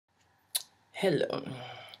Hello,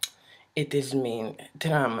 it is me,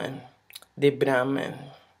 Traman, the Brahman.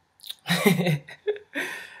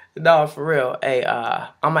 No, for real. Hey,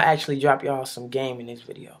 I'ma actually drop y'all some game in this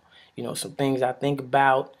video. You know, some things I think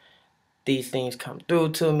about. These things come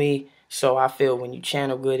through to me. So I feel when you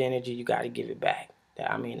channel good energy, you gotta give it back.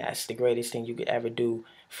 I mean, that's the greatest thing you could ever do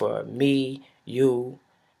for me, you,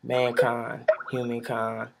 mankind,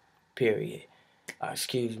 humankind, period.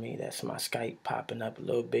 Excuse me, that's my Skype popping up a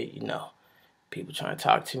little bit, you know. People trying to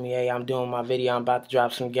talk to me. Hey, I'm doing my video. I'm about to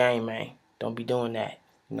drop some game, man. Don't be doing that.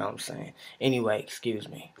 You know what I'm saying? Anyway, excuse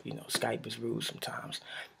me. You know, Skype is rude sometimes.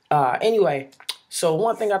 Anyway, so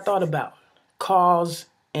one thing I thought about, cause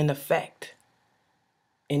and effect.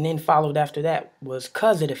 And then followed after that was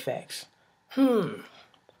cause and effects.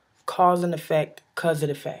 Cause and effect, cause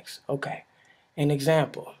and effects. Okay. An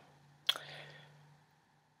example.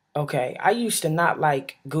 Okay, I used to not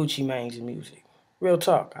like Gucci Mane's music. Real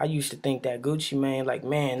talk. I used to think that Gucci Mane, like,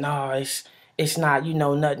 man, no, it's not, you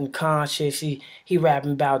know, nothing conscious. He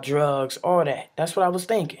rapping about drugs, all that. That's what I was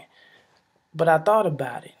thinking. But I thought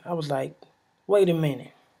about it. I was like, wait a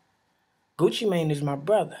minute. Gucci Mane is my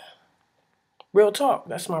brother. Real talk.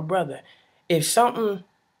 That's my brother. If something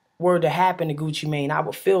were to happen to Gucci Mane, I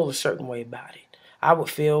would feel a certain way about it. I would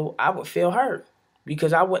feel hurt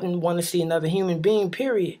because I wouldn't want to see another human being,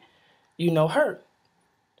 period, you know, hurt.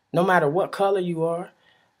 No matter what color you are,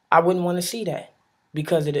 I wouldn't want to see that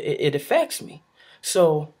because it affects me.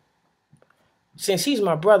 So since he's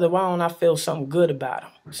my brother, why don't I feel something good about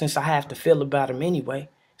him? Since I have to feel about him anyway,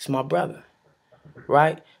 it's my brother,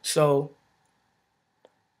 right? So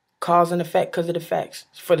cause and effect because it affects.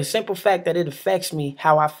 For the simple fact that it affects me,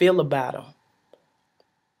 how I feel about him,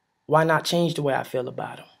 why not change the way I feel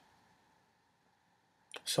about him?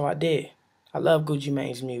 So I did. I love Gucci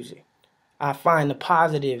Mane's music. I find the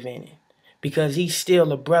positive in it because he's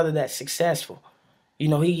still a brother that's successful. You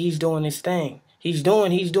know, he's doing his thing. He's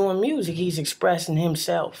doing music. He's expressing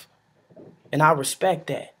himself. And I respect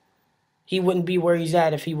that. He wouldn't be where he's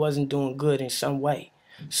at if he wasn't doing good in some way.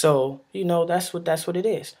 So, you know, that's what it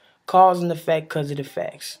is. Cause and effect because it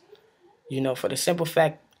affects. You know, for the simple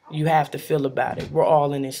fact you have to feel about it. We're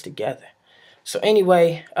all in this together. So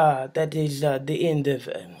anyway, that is the end of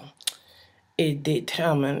the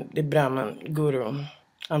Traman, the Brahman Guru.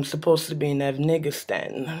 I'm supposed to be in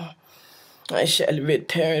Afghanistan. I shall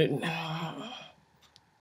return.